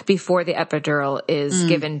fluid before the epidural is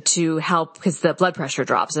given to help because the blood pressure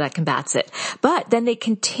drops, so that combats it. But then they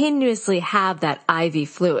continuously have that IV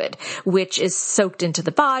fluid, which is soaked into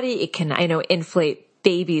the body. It can, inflate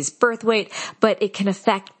baby's birth weight, but it can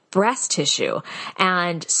affect breast tissue.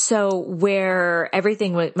 And so where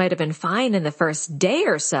everything might have been fine in the first day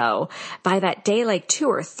or so, by that day, like 2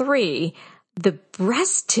 or 3, the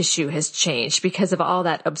breast tissue has changed because of all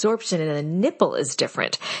that absorption and the nipple is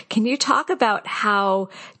different. Can you talk about how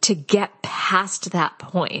to get past that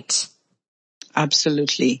point?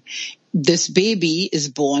 Absolutely. This baby is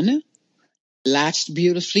born, latched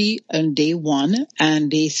beautifully on day 1,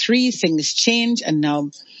 and day 3 things change and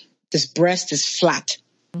now this breast is flat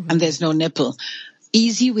and there's no nipple.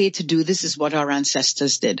 Easy way to do this is what our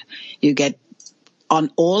ancestors did. You get on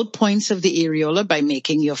all points of the areola by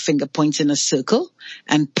making your finger points in a circle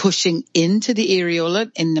and pushing into the areola.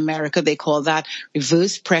 In America, they call that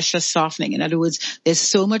reverse pressure softening. In other words, there's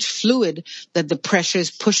so much fluid that the pressure is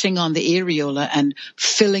pushing on the areola and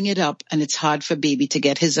filling it up, and it's hard for baby to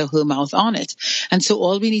get his or her mouth on it. And so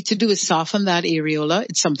all we need to do is soften that areola.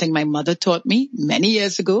 It's something my mother taught me many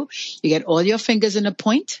years ago. You get all your fingers in a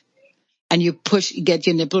point, and you get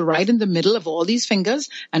your nipple right in the middle of all these fingers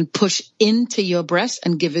and push into your breast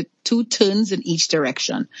and give it 2 turns in each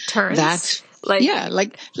direction. Turns? Like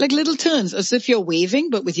little turns, as if you're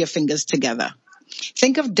waving, but with your fingers together.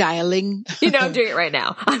 Think of dialing. I'm doing it right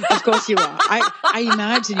now. Of course you are. I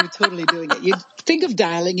imagine you're totally doing it. You think of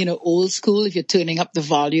dialing, old school, if you're turning up the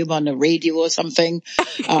volume on a radio or something,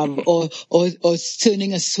 or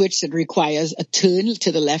turning a switch that requires a turn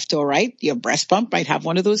to the left or right. Your breast pump might have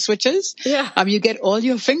one of those switches. Yeah. You get all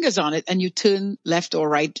your fingers on it and you turn left or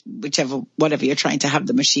right, whatever you're trying to have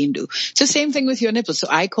the machine do. So same thing with your nipple. So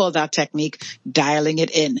I call that technique dialing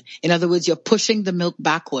it in. In other words, you're pushing the milk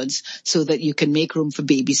backwards so that you can make room for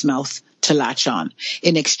baby's mouth to latch on.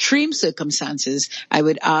 In extreme circumstances, I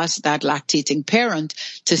would ask that lactating parent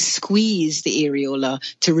to squeeze the areola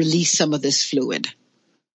to release some of this fluid.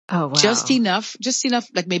 Oh, wow. Just enough,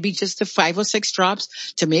 like maybe just 5 or 6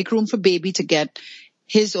 drops to make room for baby to get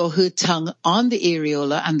his or her tongue on the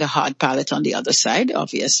areola and the hard palate on the other side,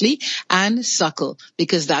 obviously, and suckle,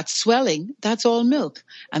 because that swelling, that's all milk,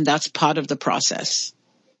 and that's part of the process.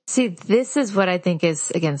 See, this is what I think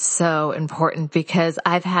is, again, so important, because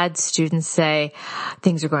I've had students say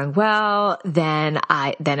things are going well, then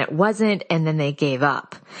it wasn't, and then they gave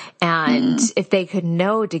up. And if they could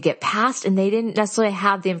know to get past, and they didn't necessarily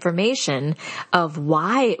have the information of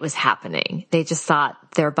why it was happening. They just thought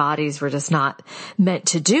their bodies were just not meant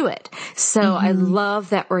to do it. So I love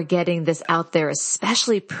that we're getting this out there,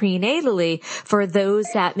 especially prenatally, for those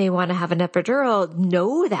that may want to have an epidural.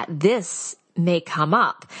 Know that this may come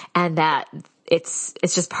up, and that it's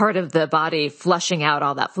just part of the body flushing out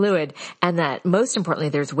all that fluid, and that most importantly,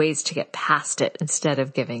 there's ways to get past it instead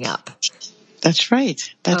of giving up. That's right.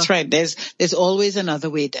 That's right. There's always another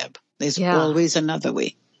way, Deb. There's always another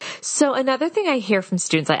way. So another thing I hear from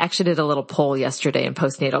students, I actually did a little poll yesterday in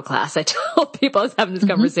postnatal class. I told people I was having this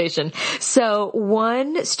conversation. So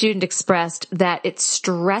one student expressed that it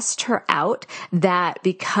stressed her out that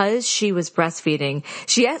because she was breastfeeding,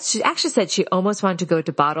 she actually said she almost wanted to go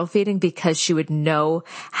to bottle feeding because she would know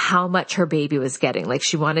how much her baby was getting. Like,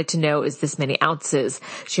 she wanted to know, is this many ounces?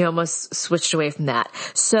 She almost switched away from that.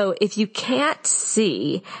 So if you can't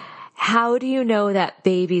see, how do you know that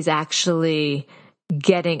baby's actually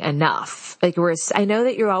getting enough? Like, I know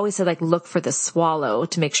that you always said, like, look for the swallow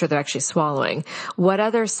to make sure they're actually swallowing. What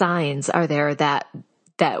other signs are there that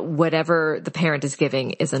whatever the parent is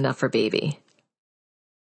giving is enough for baby?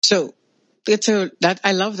 So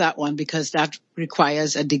I love that one, because that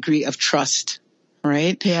requires a degree of trust,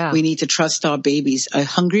 right? Yeah. We need to trust our babies. A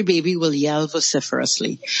hungry baby will yell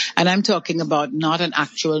vociferously. And I'm talking about not an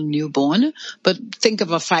actual newborn, but think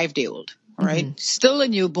of a 5-day-old. Right? Still a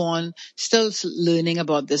newborn, still learning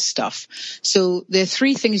about this stuff. So there are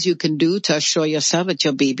 3 things you can do to assure yourself that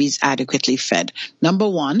your baby's adequately fed. Number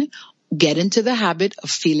 1, get into the habit of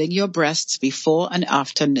feeling your breasts before and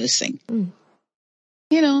after nursing.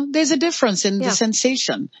 You know, there's a difference in the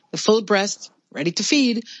sensation. The full breast, ready to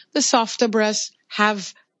feed. The softer breasts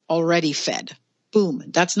have already fed. Boom.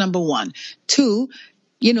 That's number 1. 2,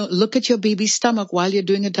 look at your baby's stomach while you're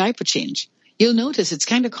doing a diaper change. You'll notice it's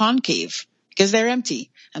kind of concave because they're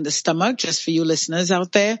empty. And the stomach, just for you listeners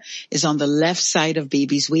out there, is on the left side of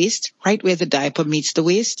baby's waist, right where the diaper meets the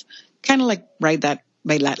waist, kind of like right by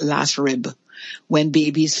that last rib. When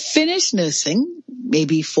baby's finished nursing,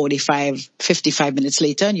 maybe 45, 55 minutes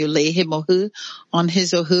later, and you lay him or her on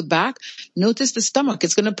his or her back, notice the stomach.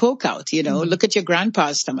 It's going to poke out, Look at your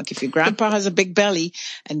grandpa's stomach. If your grandpa has a big belly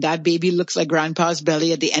and that baby looks like grandpa's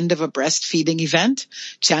belly at the end of a breastfeeding event,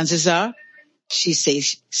 chances are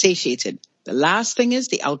she's satiated. The last thing is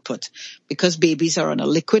the output. Because babies are on a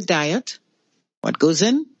liquid diet, what goes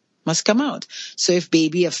in must come out. So if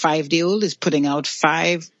baby, a 5-day-old, is putting out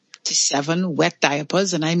 5 to 7 wet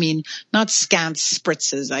diapers, and I mean not scant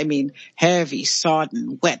spritzes, I mean heavy,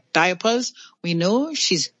 sodden, wet diapers, we know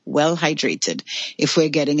she's well hydrated. If we're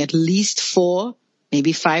getting at least 4,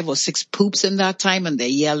 maybe 5 or 6 poops in that time, and they're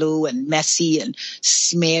yellow and messy and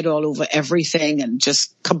smeared all over everything and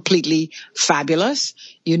just completely fabulous,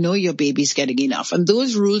 your baby's getting enough. And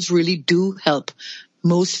those rules really do help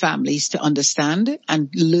most families to understand and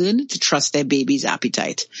learn to trust their baby's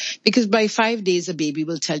appetite. Because by 5 days, a baby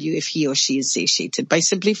will tell you if he or she is satiated by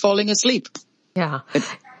simply falling asleep. Yeah.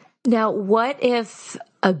 Now, what if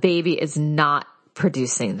a baby is not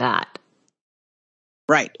producing that?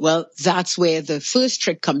 Right. Well, that's where the first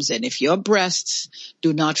trick comes in. If your breasts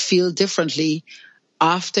do not feel differently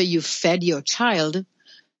after you've fed your child,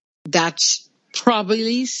 that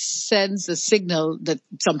probably sends a signal that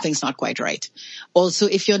something's not quite right. Also,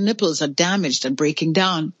 if your nipples are damaged and breaking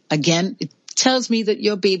down, again, it tells me that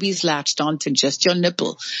your baby's latched onto just your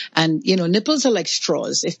nipple. And, nipples are like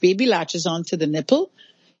straws. If baby latches onto the nipple,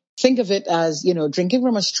 think of it as, drinking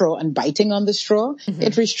from a straw and biting on the straw.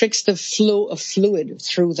 It restricts the flow of fluid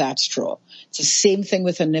through that straw. It's the same thing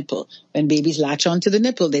with a nipple. When babies latch onto the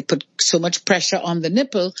nipple, they put so much pressure on the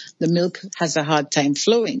nipple, the milk has a hard time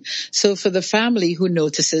flowing. So for the family who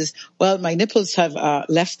notices, well, my nipples have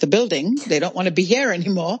left the building, they don't want to be here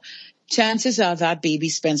anymore, chances are that baby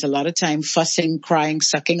spends a lot of time fussing, crying,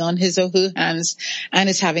 sucking on his or her hands, and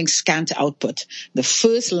is having scant output. The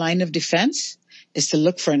first line of defense is to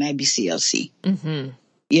look for an IBCLC.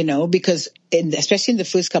 Because especially in the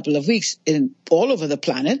first couple of weeks, all over the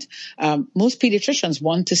planet, most pediatricians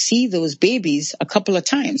want to see those babies a couple of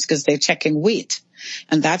times because they're checking weight.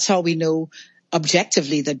 And that's how we know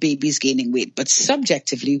objectively that baby's gaining weight. But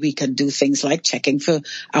subjectively, we can do things like checking for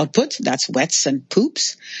output, that's wets and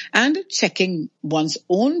poops, and checking one's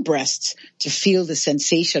own breasts to feel the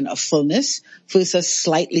sensation of fullness versus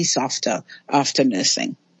slightly softer after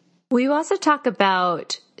nursing. We also talk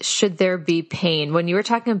about should there be pain? When you were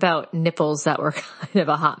talking about nipples that were kind of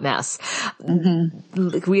a hot mess,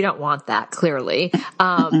 we don't want that, clearly.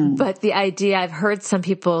 But the idea, I've heard some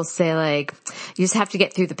people say, like, you just have to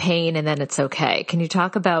get through the pain and then it's okay. Can you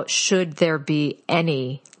talk about, should there be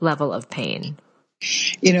any level of pain?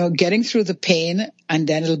 Getting through the pain and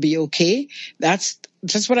then it'll be okay. That's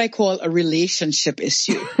what I call a relationship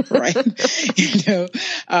issue, right?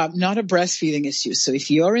 Not a breastfeeding issue. So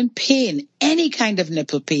if you're in pain, any kind of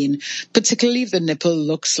nipple pain, particularly if the nipple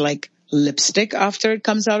looks like lipstick after it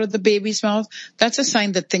comes out of the baby's mouth, that's a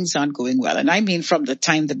sign that things aren't going well. And I mean from the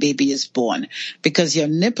time the baby is born, because your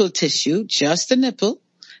nipple tissue, just the nipple,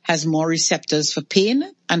 has more receptors for pain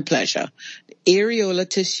and pleasure. The areolar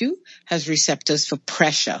tissue has receptors for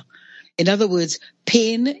pressure. In other words,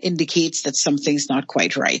 pain indicates that something's not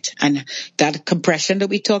quite right. And that compression that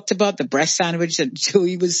we talked about, the breast sandwich that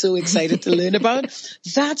Joey was so excited to learn about,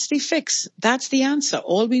 that's the fix. That's the answer.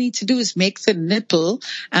 All we need to do is make the nipple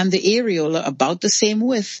and the areola about the same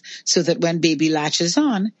width so that when baby latches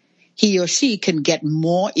on, he or she can get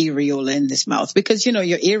more areola in his mouth, because, your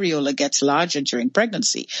areola gets larger during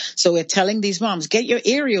pregnancy. So we're telling these moms, get your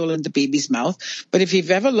areola in the baby's mouth. But if you've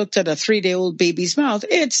ever looked at a 3-day-old baby's mouth,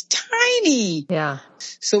 it's tiny. Yeah.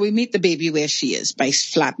 So we meet the baby where she is by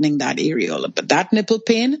flattening that areola. But that nipple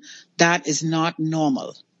pain, that is not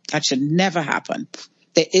normal. That should never happen.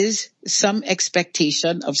 There is some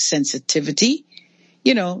expectation of sensitivity.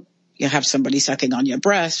 You have somebody sucking on your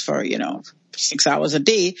breast for, 6 hours a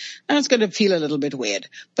day, and it's going to feel a little bit weird,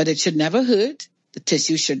 but it should never hurt. The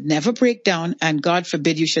tissue should never break down, and God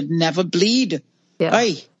forbid you should never bleed. Yeah.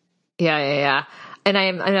 Aye. Yeah.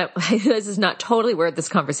 And this is not totally where this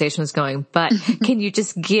conversation is going, but can you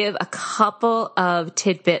just give a couple of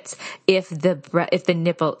tidbits if the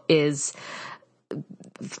nipple is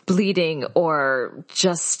bleeding or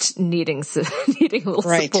just needing a little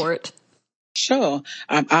support? Sure.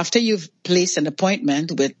 After you've placed an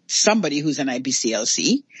appointment with somebody who's an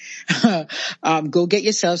IBCLC, go get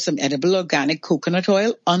yourself some edible organic coconut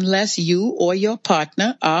oil, unless you or your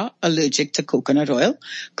partner are allergic to coconut oil.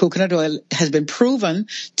 Coconut oil has been proven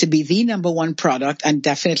to be the number one product, and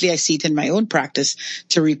definitely I see it in my own practice,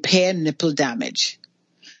 to repair nipple damage.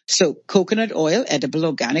 So coconut oil, edible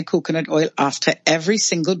organic coconut oil, after every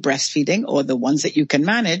single breastfeeding, or the ones that you can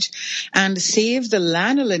manage, and save the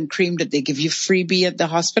lanolin cream that they give you freebie at the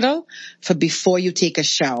hospital for before you take a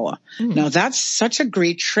shower. Now that's such a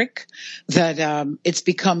great trick that it's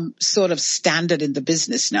become sort of standard in the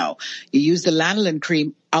business now. You use the lanolin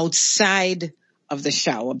cream outside of the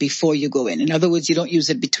shower before you go in. In other words, you don't use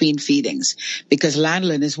it between feedings, because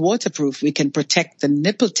lanolin is waterproof. We can protect the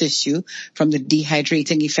nipple tissue from the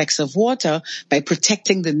dehydrating effects of water by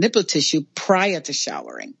protecting the nipple tissue prior to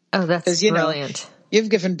showering. Oh, that's brilliant. You've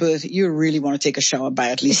given birth, you really want to take a shower by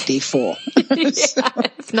at least day 4.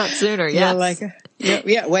 If not sooner, yes.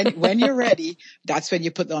 When you're ready, that's when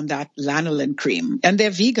you put on that lanolin cream. And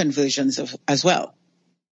they're vegan versions as well.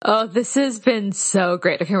 Oh, this has been so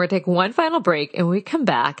great. Okay, we're going to take one final break, and when we come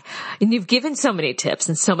back, and you've given so many tips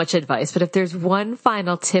and so much advice, but if there's one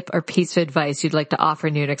final tip or piece of advice you'd like to offer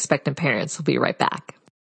new and expectant parents, we'll be right back.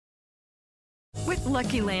 With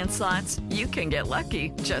Lucky Land Slots, you can get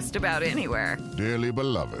lucky just about anywhere. Dearly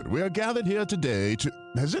beloved, we are gathered here today to...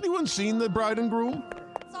 Has anyone seen the bride and groom?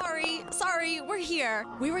 Sorry, we're here.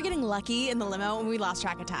 We were getting lucky in the limo and we lost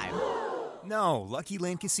track of time. No, Lucky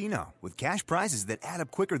Land Casino, with cash prizes that add up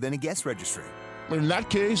quicker than a guest registry. In that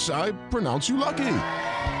case, I pronounce you lucky.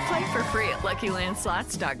 Play for free at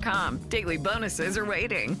LuckyLandSlots.com. Daily bonuses are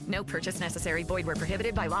waiting. No purchase necessary. Void where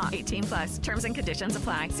prohibited by law. 18+. Terms and conditions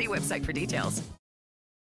apply. See website for details.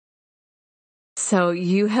 So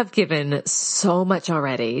you have given so much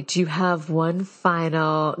already. Do you have one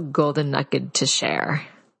final golden nugget to share?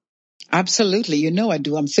 Absolutely. I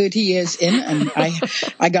do. I'm 30 years in, and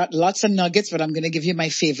I got lots of nuggets, but I'm going to give you my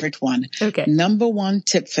favorite one. Okay. Number one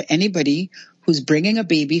tip for anybody who's bringing a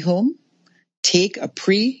baby home: take a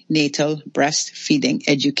prenatal breastfeeding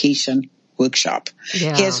education workshop.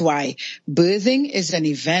 Yeah. Here's why. Birthing is an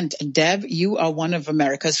event. Deb, you are one of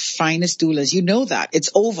America's finest doulas. You know that. It's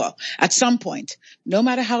over at some point. No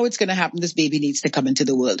matter how it's going to happen, this baby needs to come into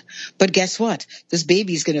the world. But guess what? This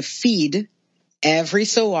baby is going to feed every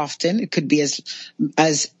so often. It could be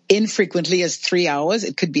as infrequently as 3 hours.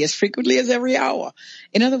 It could be as frequently as every hour.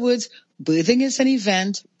 In other words, birthing is an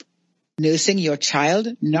event. nursing your child,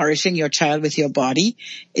 nourishing your child with your body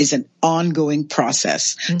is an ongoing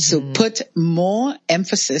process. Mm-hmm. So put more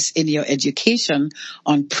emphasis in your education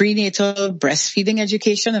on prenatal breastfeeding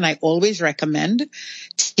education. And I always recommend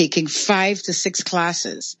taking 5 to 6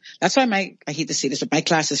 classes. That's why I hate to say this, but my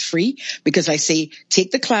class is free, because I say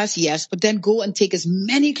take the class, yes, but then go and take as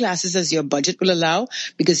many classes as your budget will allow,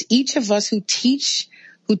 because each of us who teaches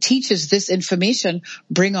this information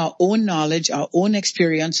bring our own knowledge, our own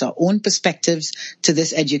experience, our own perspectives to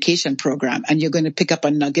this education program. And you're going to pick up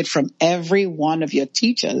a nugget from every one of your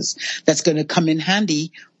teachers that's going to come in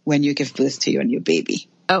handy when you give birth to your new baby.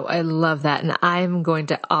 Oh, I love that. And I'm going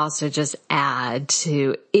to also just add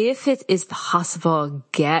to, if it is possible,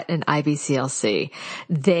 get an IBCLC.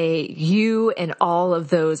 You and all of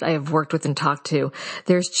those I have worked with and talked to,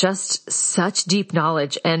 there's just such deep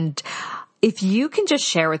knowledge. And if you can just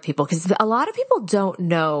share with people, because a lot of people don't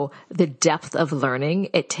know the depth of learning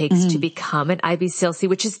it takes to become an IBCLC,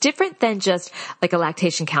 which is different than just like a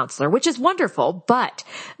lactation counselor, which is wonderful, but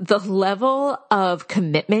the level of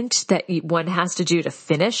commitment that one has to do to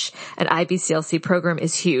finish an IBCLC program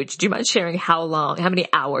is huge. Do you mind sharing how many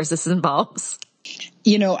hours this involves?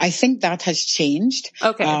 I think that has changed.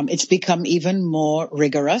 Okay. It's become even more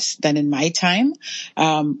rigorous than in my time.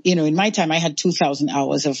 In my time, I had 2,000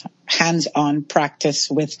 hours of hands-on practice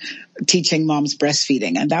with teaching moms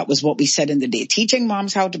breastfeeding. And that was what we said in the day, teaching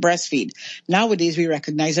moms how to breastfeed. Nowadays, we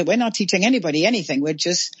recognize that we're not teaching anybody anything. We're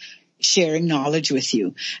just sharing knowledge with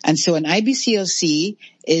you. And so an IBCLC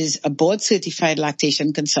is a board-certified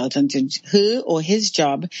lactation consultant, and her or his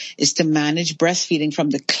job is to manage breastfeeding from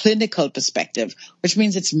the clinical perspective, which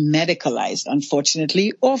means it's medicalized,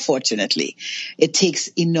 unfortunately or fortunately. It takes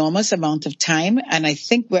enormous amount of time, and I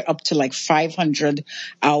think we're up to like 500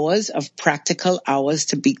 hours of practical hours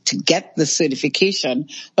to get the certification.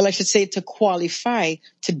 Well, I should say to qualify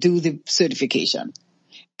to do the certification.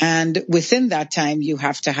 And within that time, you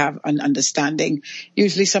have to have an understanding,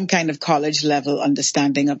 usually some kind of college level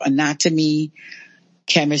understanding of anatomy,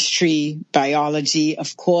 chemistry, biology,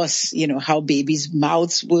 of course, how babies'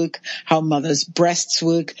 mouths work, how mothers' breasts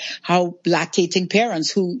work, how lactating parents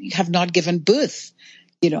who have not given birth,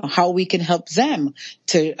 how we can help them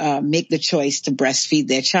to make the choice to breastfeed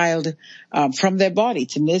their child from their body,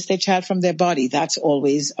 to nurse their child from their body. That's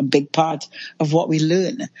always a big part of what we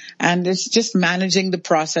learn. And it's just managing the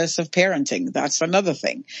process of parenting. That's another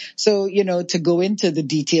thing. So, to go into the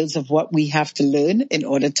details of what we have to learn in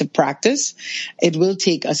order to practice, it will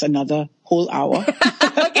take us another whole hour.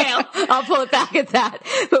 Okay, I'll pull it back at that.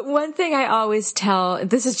 But one thing I always tell,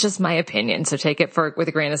 this is just my opinion, so take it with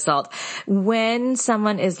a grain of salt. When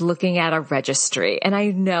someone is looking at a registry, and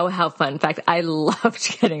I know how fun, in fact, I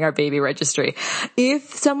loved getting our baby registry.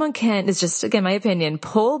 If someone can, it's just, again, my opinion,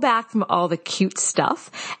 pull back from all the cute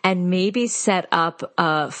stuff and maybe set up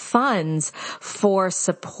funds for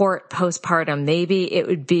support postpartum. Maybe it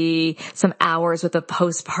would be some hours with a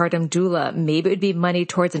postpartum doula. Maybe it would be money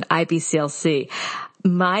towards an IBCLC.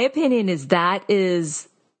 My opinion is that is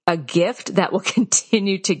a gift that will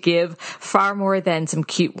continue to give far more than some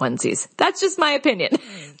cute onesies. That's just my opinion.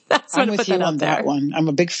 I'm with you on that one. I'm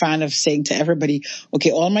a big fan of saying to everybody,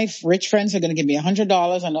 okay, all my rich friends are going to give me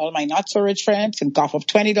 $100 and all my not so rich friends can cough up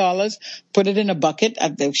 $20, put it in a bucket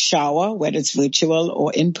at the shower, whether it's virtual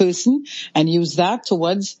or in person, and use that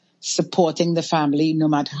towards supporting the family no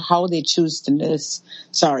matter how they choose to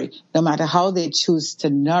no matter how they choose to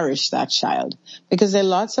nourish that child. Because there are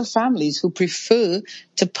lots of families who prefer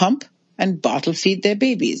to pump and bottle feed their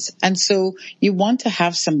babies. And so you want to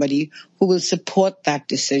have somebody who will support that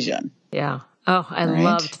decision. Yeah. Oh, I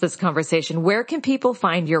loved this conversation. Where can people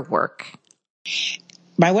find your work?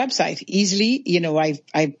 My website, easily,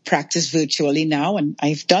 I practice virtually now, and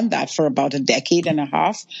I've done that for about a decade and a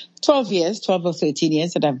half, 12 or 13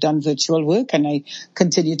 years that I've done virtual work, and I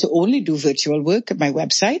continue to only do virtual work. My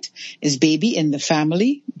website is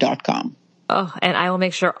babyinthefamily.com. Oh, and I will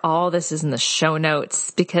make sure all this is in the show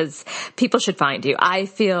notes because people should find you. I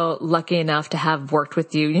feel lucky enough to have worked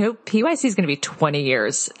with you. PYC is going to be 20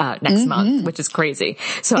 years next month, which is crazy.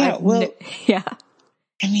 So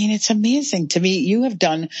I mean, it's amazing to me. You have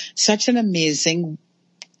done such an amazing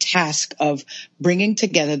task of bringing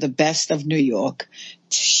together the best of New York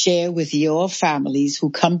to share with your families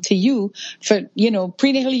who come to you for,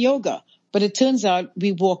 prenatal yoga. But it turns out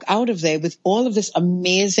we walk out of there with all of this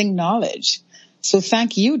amazing knowledge. So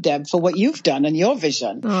thank you, Deb, for what you've done and your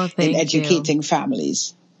vision in educating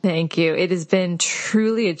families. Thank you. It has been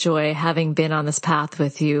truly a joy having been on this path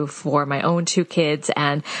with you for my own 2 kids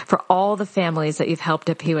and for all the families that you've helped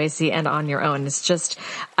at PYC and on your own.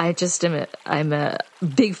 I'm a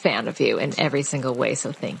big fan of you in every single way.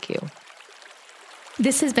 So thank you.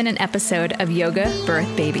 This has been an episode of Yoga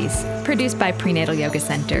Birth Babies, produced by Prenatal Yoga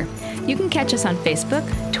Center. You can catch us on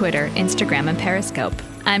Facebook, Twitter, Instagram, and Periscope.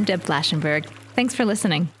 I'm Deb Flaschenberg. Thanks for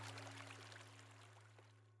listening.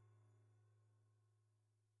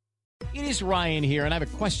 It is Ryan here, and I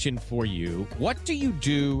have a question for you. What do you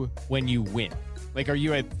do when you win? Like, are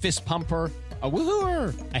you a fist pumper, a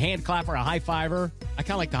woohooer, a hand clapper, a high fiver? I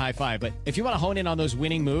kind of like the high five, but if you want to hone in on those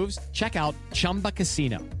winning moves, check out Chumba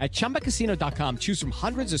Casino. At ChumbaCasino.com, choose from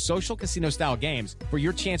hundreds of social casino-style games for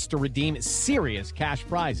your chance to redeem serious cash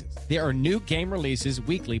prizes. There are new game releases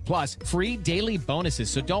weekly, plus free daily bonuses.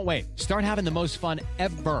 So don't wait. Start having the most fun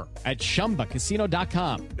ever at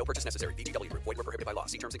ChumbaCasino.com. No purchase necessary. VGW Group. Void where prohibited by law.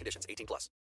 See terms and conditions. 18+.